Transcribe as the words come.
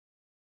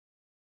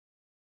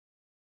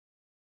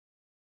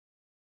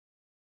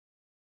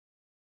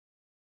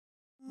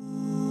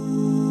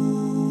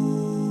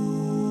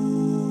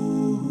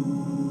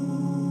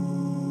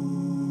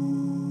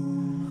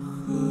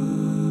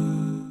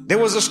There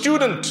was a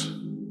student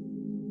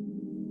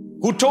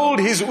who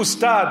told his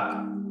ustad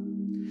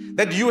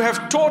that you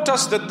have taught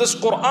us that this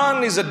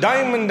Quran is a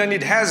diamond and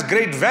it has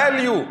great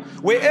value.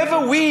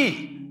 Wherever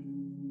we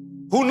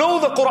who know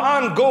the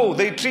Quran go,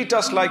 they treat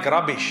us like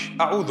rubbish.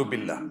 A'udhu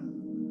billah.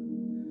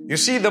 You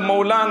see the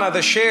Maulana,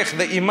 the Sheikh,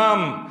 the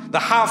Imam, the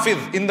Hafiz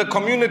in the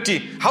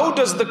community. How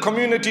does the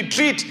community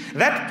treat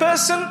that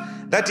person?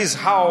 That is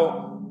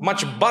how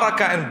much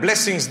barakah and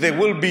blessings there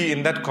will be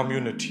in that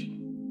community.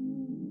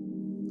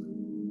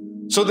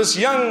 So this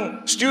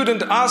young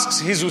student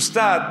asks his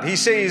ustad, he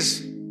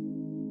says,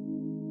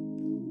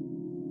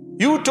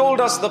 you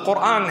told us the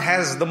Quran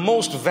has the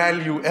most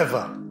value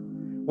ever.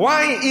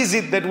 Why is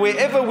it that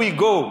wherever we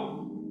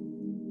go,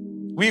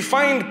 we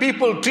find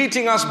people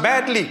treating us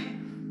badly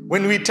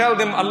when we tell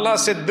them Allah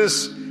said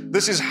this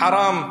is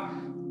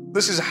haram,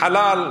 this is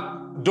halal,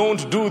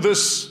 don't do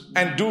this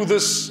and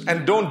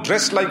don't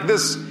dress like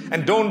this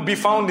and don't be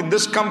found in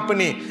this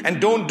company and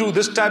don't do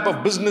this type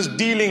of business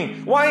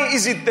dealing. Why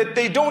is it that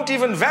they don't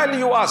even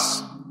value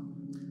us?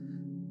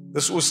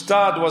 This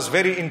ustad was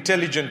very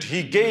intelligent.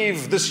 He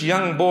gave this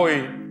young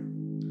boy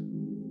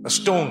a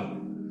stone,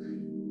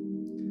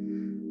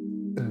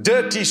 a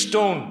dirty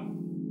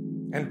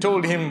stone, and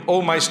told him,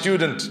 oh my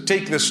student,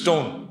 take this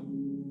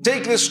stone.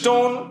 Take this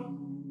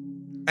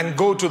stone and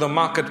go to the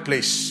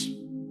marketplace.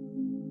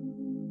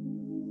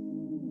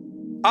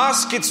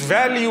 Ask its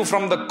value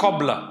from the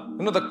cobbler.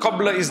 You know, the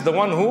cobbler is the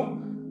one who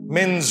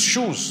mends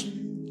shoes.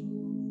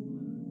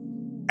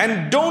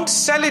 And don't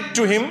sell it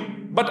to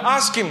him, but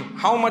ask him,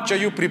 how much are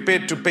you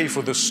prepared to pay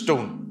for this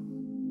stone?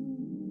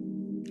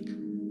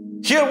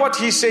 Hear what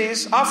he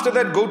says. After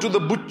that, go to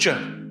the butcher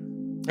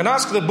and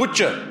ask the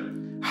butcher,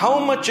 how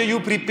much are you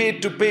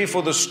prepared to pay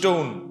for the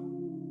stone?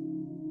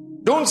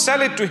 Don't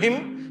sell it to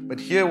him,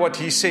 but hear what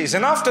he says.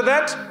 And after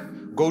that,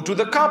 go to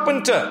the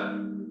carpenter.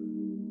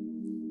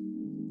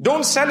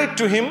 Don't sell it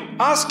to him.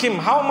 Ask him,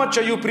 how much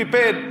are you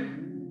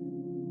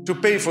prepared to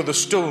pay for the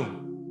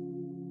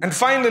stone? And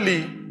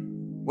finally,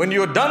 when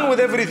you're done with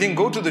everything,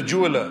 go to the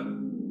jeweler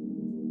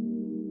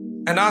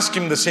and ask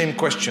him the same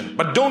question.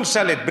 But don't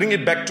sell it, bring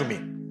it back to me.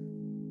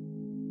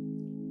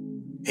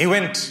 He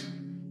went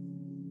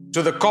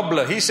to the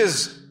cobbler. He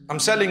says, I'm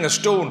selling a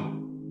stone.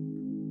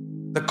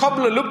 The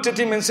cobbler looked at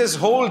him and says,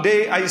 whole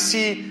day I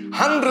see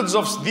hundreds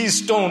of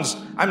these stones.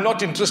 I'm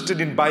not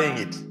interested in buying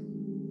it.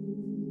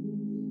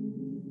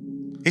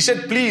 He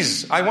said,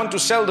 please, I want to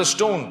sell the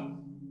stone.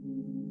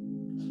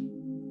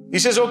 He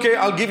says, okay,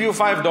 I'll give you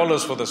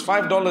 $5 for this.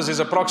 $5 is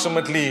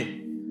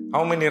approximately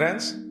how many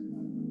rands?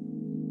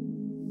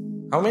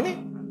 How many?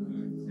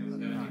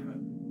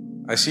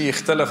 I see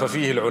ikhtalafa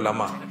fihi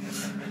al-ulama.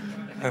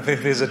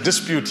 There's a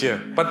dispute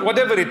here. But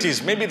whatever it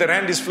is, maybe the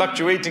rand is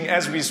fluctuating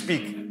as we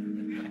speak.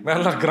 May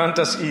Allah grant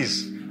us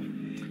ease.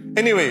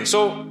 Anyway,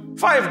 so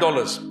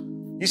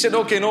 $5. He said,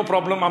 okay, no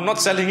problem. I'm not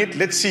selling it.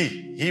 Let's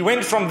see. He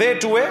went from there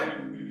to where?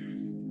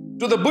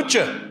 To the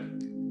butcher.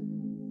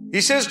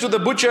 He says to the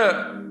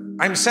butcher,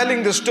 I'm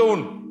selling the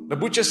stone. The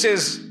butcher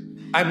says,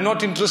 I'm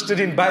not interested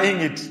in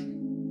buying it.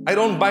 I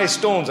don't buy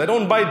stones. I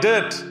don't buy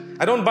dirt.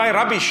 I don't buy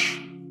rubbish.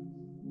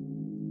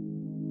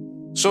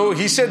 So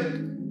he said,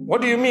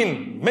 what do you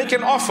mean? Make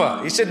an offer.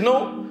 He said,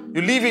 no,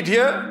 you leave it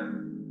here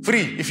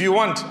free. If you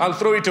want, I'll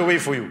throw it away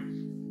for you.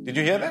 Did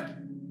you hear that?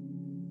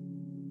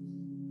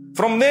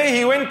 From there,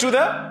 he went to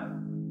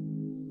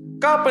the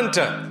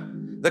carpenter.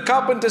 The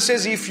carpenter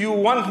says, if you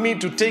want me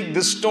to take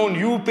this stone,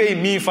 you pay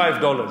me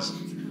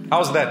 $5.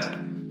 How's that?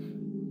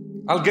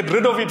 I'll get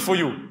rid of it for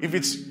you if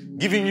it's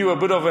giving you a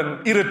bit of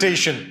an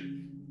irritation.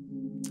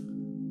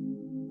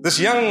 This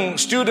young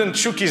student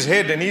shook his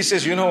head and he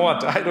says, you know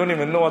what? I don't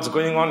even know what's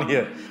going on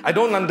here. I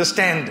don't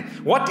understand.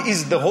 What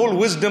is the whole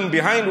wisdom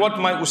behind what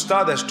my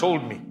ustad has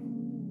told me?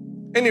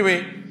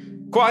 Anyway,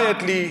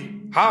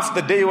 quietly, half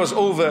the day was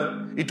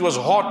over. It was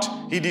hot.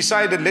 He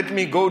decided, let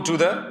me go to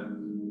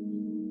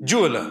the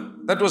jeweler.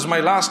 That was my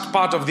last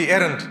part of the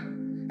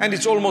errand. And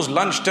it's almost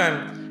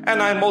lunchtime.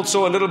 And I'm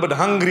also a little bit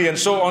hungry and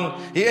so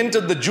on. He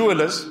entered the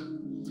jewelers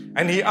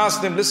and he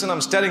asked them, listen,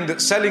 I'm selling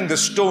the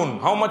stone.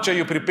 How much are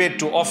you prepared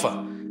to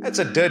offer? It's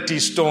a dirty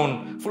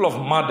stone full of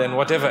mud and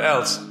whatever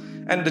else.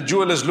 And the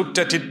jewelers looked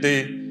at it.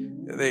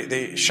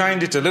 They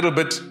shined it a little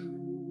bit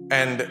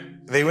and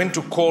they went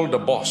to call the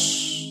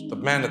boss, the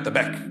man at the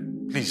back.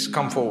 Please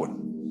come forward.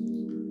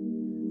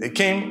 They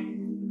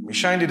came. We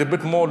shined it a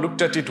bit more,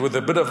 looked at it with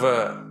a bit of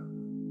a,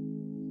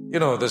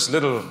 this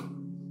little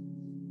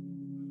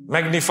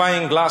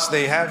magnifying glass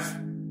they have.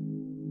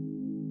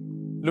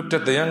 Looked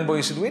at the young boy.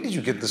 He said, where did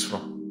you get this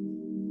from?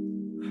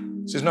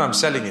 He says, no, I'm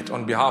selling it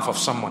on behalf of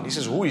someone. He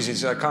says, who is it? He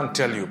says, I can't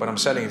tell you, but I'm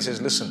selling it. He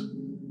says,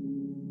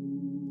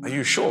 listen, are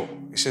you sure?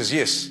 He says,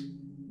 yes.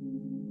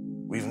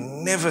 We've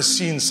never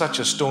seen such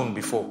a stone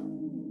before.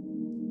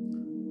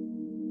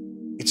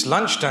 It's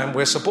lunchtime.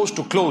 We're supposed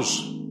to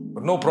close,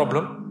 but no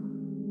problem.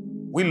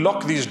 We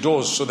lock these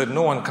doors so that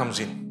no one comes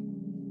in.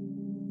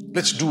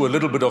 Let's do a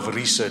little bit of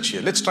research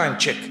here. Let's try and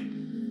check.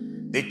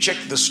 They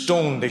checked the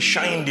stone. They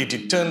shined it.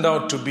 It turned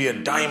out to be a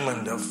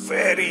diamond, a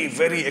very,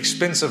 very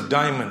expensive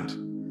diamond.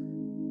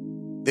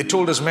 They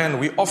told us, man,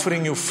 we're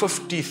offering you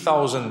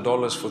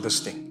 $50,000 for this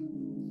thing.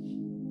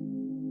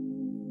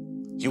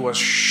 He was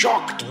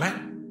shocked,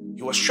 man.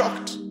 He was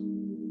shocked.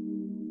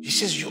 He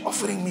says, you're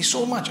offering me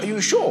so much. Are you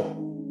sure?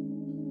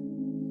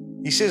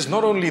 He says,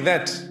 not only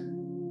that,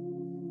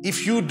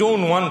 if you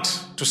don't want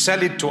to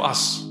sell it to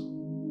us,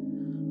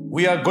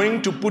 we are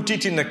going to put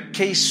it in a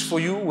case for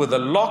you with a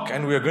lock,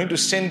 and we are going to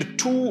send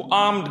 2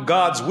 armed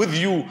guards with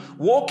you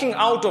walking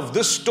out of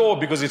this store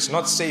because it's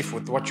not safe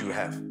with what you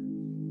have.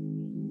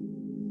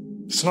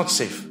 It's not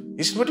safe.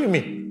 He said, what do you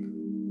mean?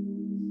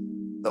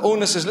 The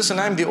owner says, listen,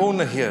 I'm the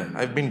owner here.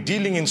 I've been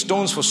dealing in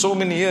stones for so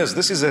many years.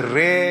 This is a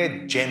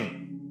rare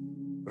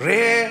gem.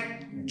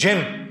 Rare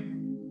gem.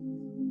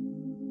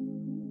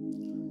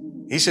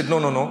 He said,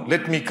 no,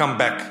 let me come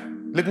back.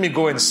 Let me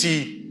go and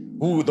see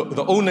who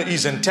the owner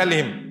is and tell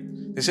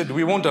him. They said,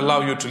 we won't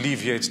allow you to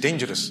leave here. It's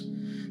dangerous.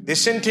 They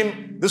sent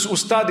him. This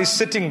ustad is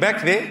sitting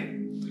back there,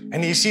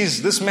 and he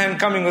sees this man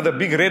coming with a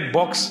big red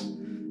box,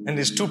 and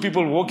there's 2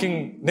 people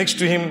walking next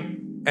to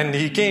him, and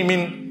he came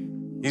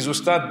in. His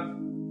ustad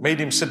made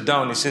him sit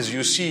down. He says,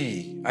 you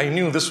see, I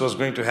knew this was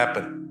going to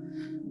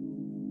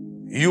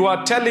happen. You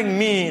are telling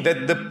me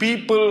that the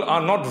people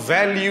are not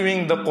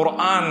valuing the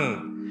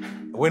Quran.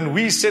 When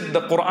we said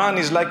the Quran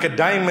is like a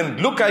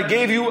diamond, look, I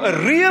gave you a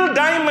real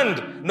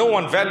diamond. No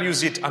one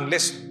values it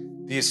unless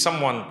there is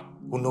someone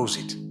who knows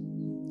it.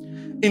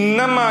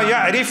 إِنَّمَا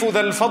يَعْرِفُ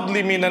ذَا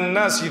الْفَضْلِ مِنَ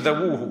النَّاسِ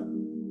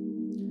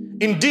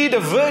ذَوُوهُ. Indeed, a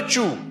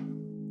virtue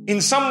in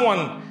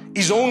someone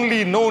is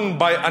only known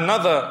by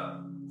another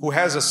who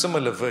has a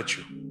similar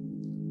virtue.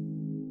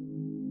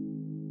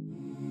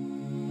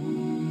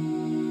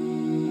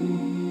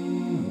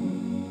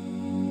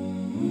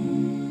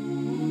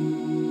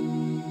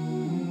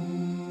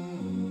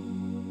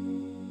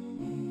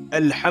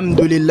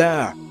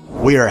 Alhamdulillah,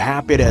 we are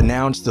happy to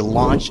announce the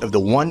launch of the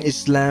One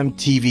Islam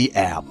TV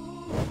app.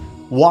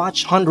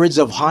 Watch hundreds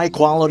of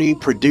high-quality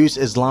produced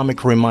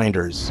Islamic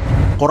reminders,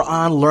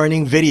 Quran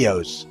learning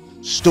videos,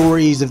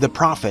 stories of the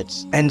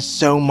prophets, and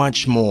so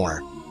much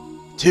more.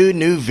 2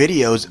 new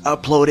videos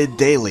uploaded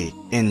daily,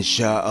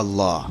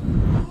 inshallah.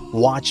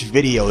 Watch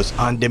videos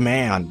on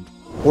demand,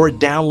 or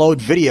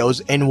download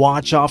videos and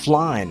watch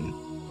offline.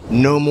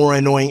 No more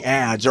annoying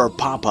ads or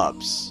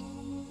pop-ups.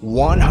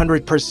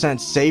 100%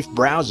 safe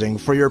browsing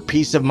for your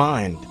peace of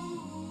mind.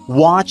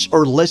 Watch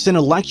or listen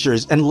to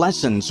lectures and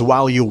lessons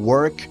while you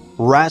work,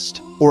 rest,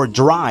 or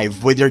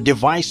drive with your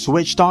device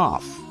switched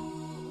off.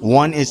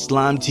 One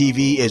Islam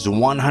TV is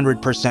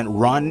 100%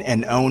 run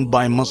and owned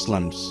by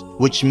Muslims,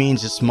 which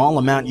means the small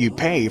amount you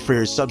pay for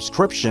your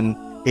subscription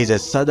is a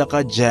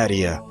SADAQAH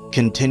JARIYAH,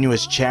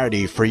 continuous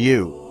charity for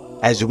you,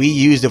 as we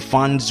use the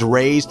funds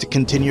raised to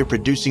continue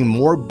producing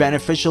more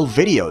beneficial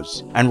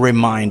videos and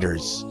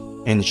reminders,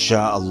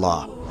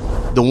 inshallah.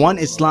 The One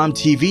Islam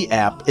TV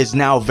app is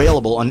now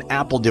available on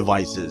Apple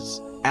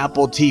devices,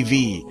 Apple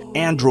TV,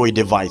 Android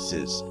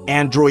devices,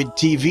 Android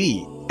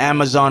TV,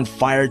 Amazon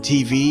Fire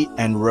TV,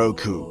 and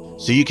Roku,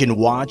 so you can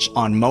watch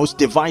on most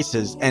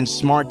devices and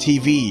smart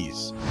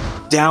TVs.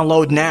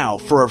 Download now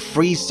for a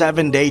free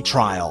 7-day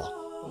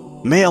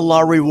trial. May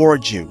Allah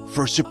reward you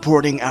for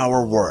supporting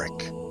our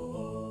work.